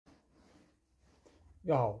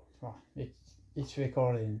Yo, it's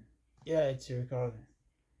recording. Yeah, it's recording.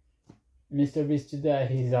 Mrbeast today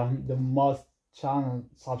he's the most channel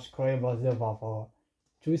subscribers ever for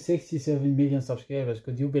 267 million subscribers.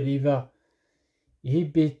 Could you believe that? He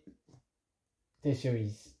beat the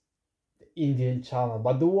series, the Indian channel,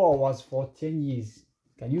 but the war was for 10 years.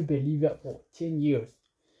 Can you believe that? For 10 years.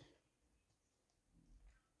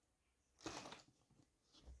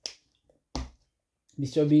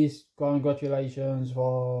 Mrbeast, congratulations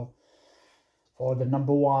for the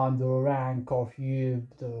number one, the rank of you,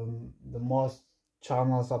 the most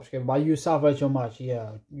channel subscribers. But you suffered so much,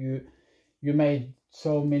 yeah. You made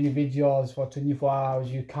so many videos for 24 hours.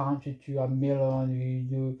 You counted to a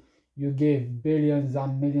million. You gave billions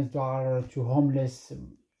and millions of dollars to homeless,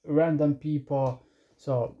 random people.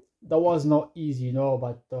 So that was not easy,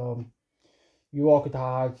 But you worked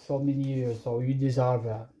hard so many years, so you deserve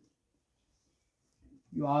it.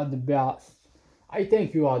 You are the best. I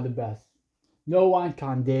think you are the best. No one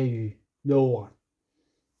can dare you. No one.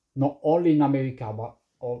 Not only in America, but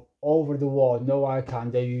all over the world. No one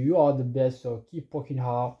can dare you. You are the best. So keep working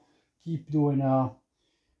hard. Keep doing it.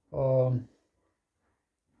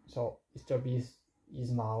 So Mrbeast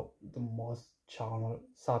is now the most channel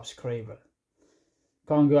subscriber.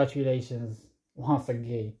 Congratulations once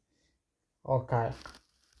again. Okay.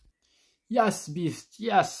 Yes, Beast.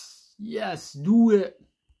 Yes. Yes. Do it.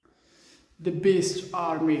 The Beast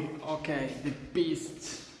Army, okay, the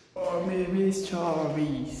Beast Army,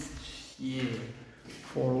 Mrbeast, yeah,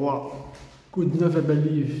 for what? Could never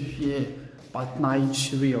believe, yeah, but now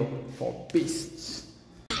it's real, for Beasts.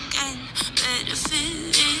 Better fill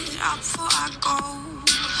it up before I go,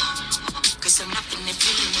 'cause I'm nothing to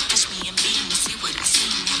feeling it, touch me and be me, see what I see,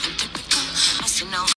 I'm typical, I should know.